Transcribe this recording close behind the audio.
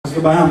Jag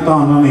ska bara hämta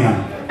andan igen.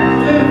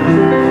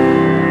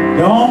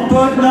 Don't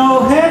put no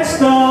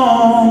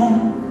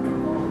headstone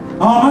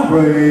on my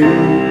grave.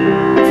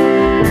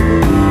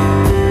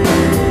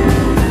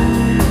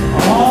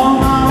 All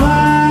my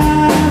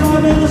life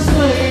I've been a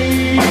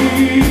slave.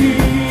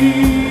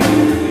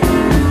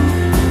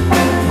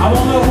 I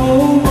want the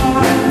whole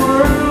wide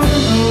world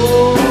to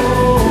know.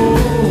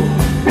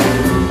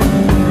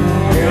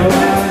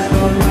 Realize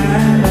the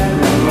man that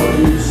loved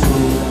you so.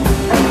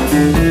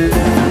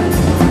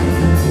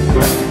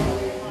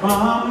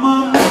 Mama,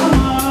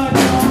 mama,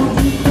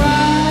 don't you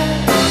cry.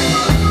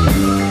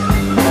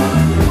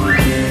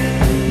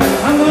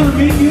 I'm gonna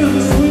meet you in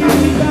the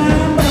sweet by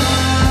and by.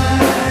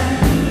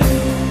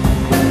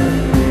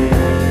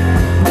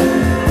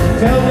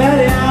 Tell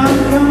Daddy I'm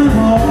coming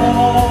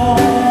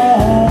home.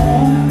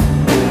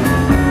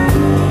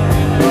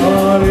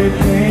 But it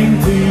came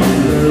to you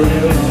early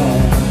on.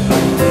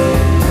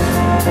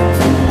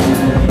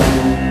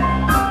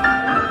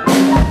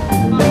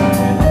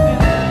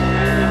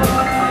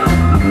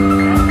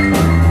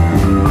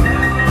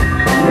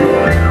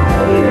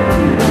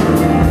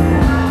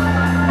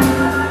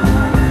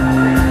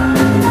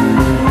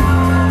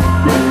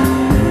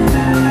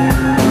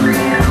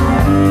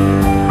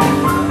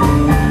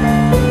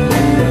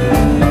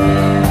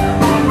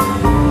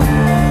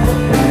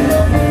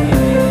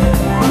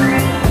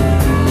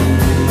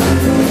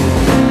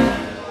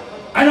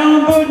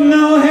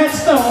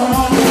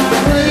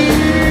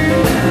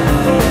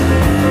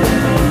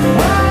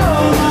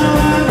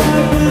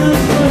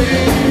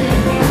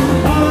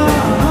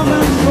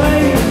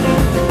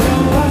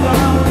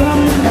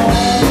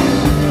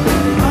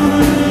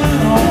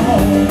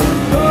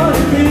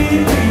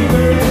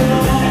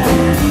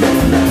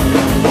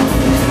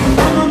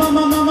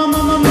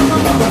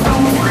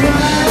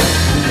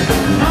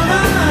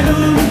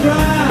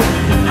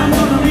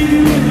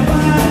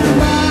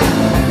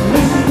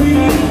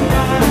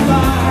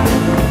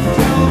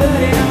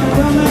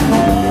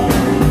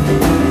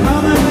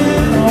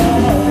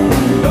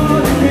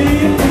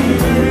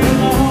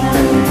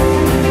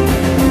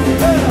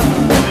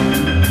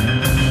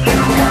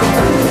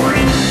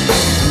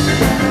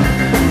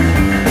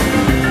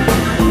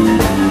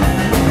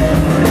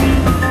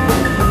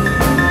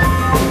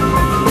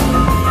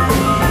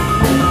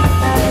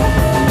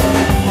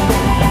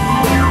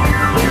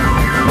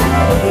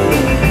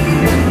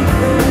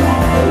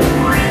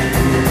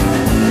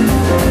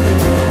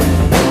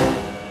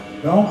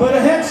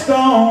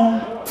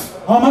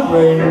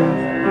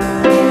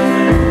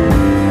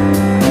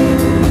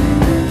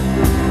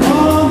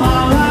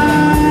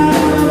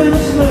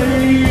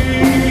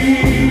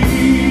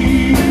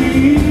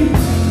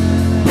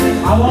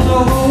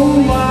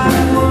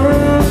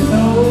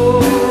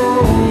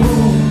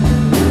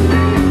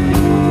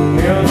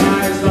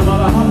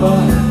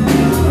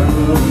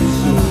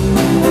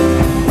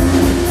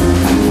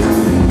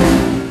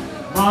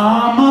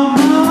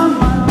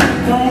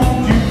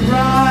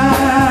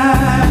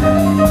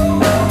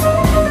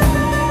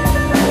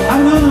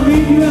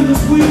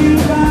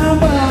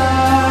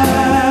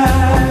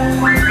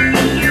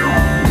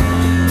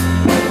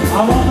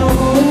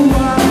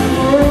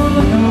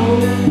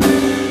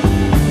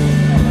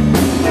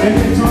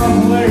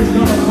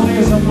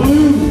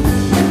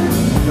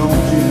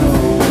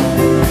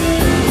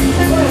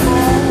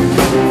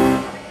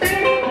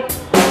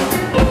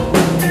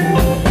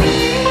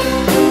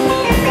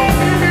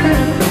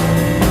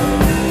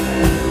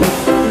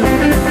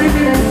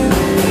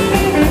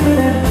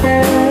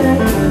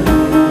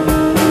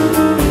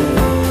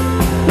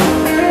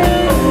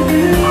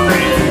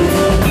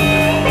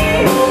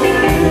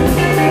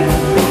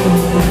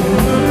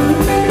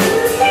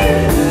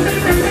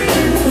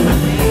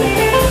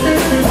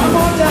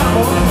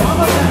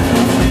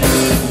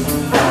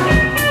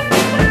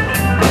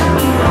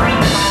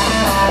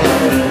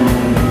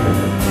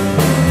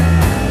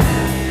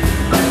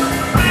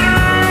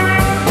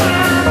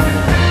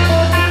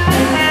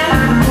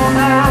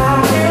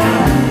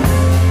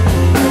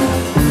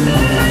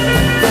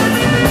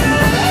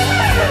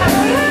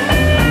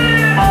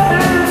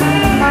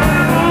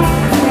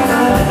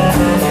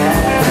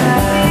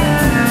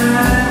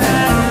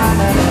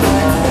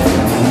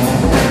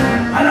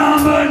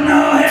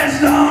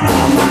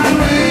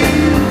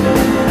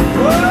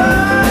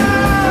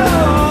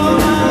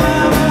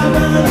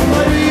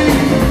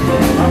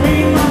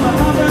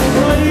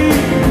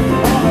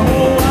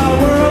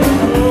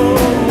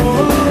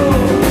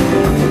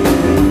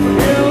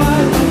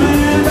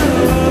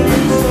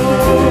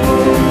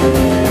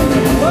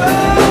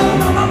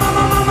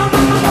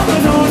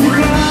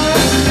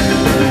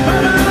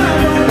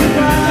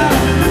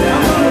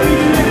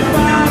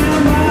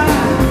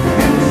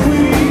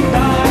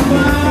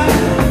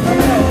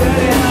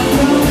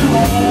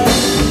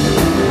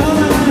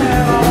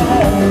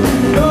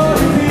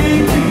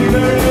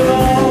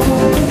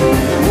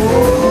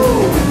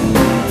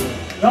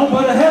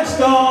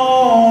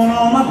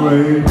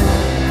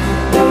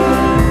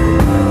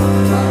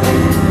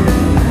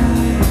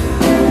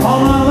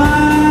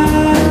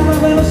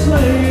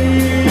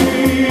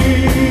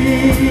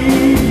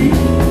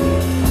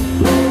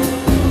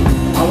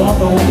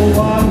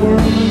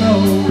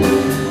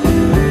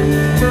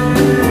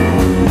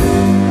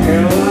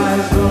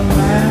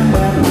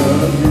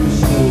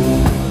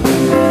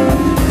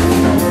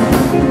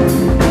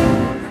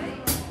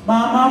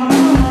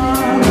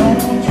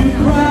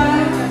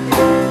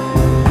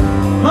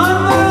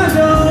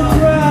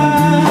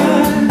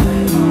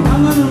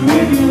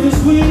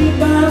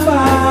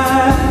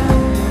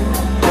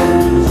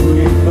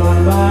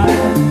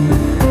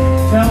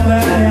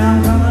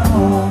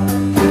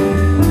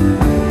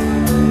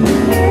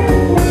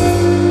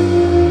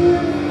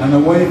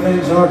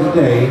 are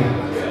today,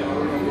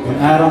 and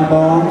atom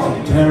bombs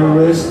and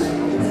terrorists,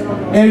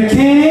 it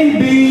can't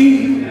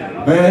be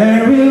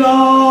very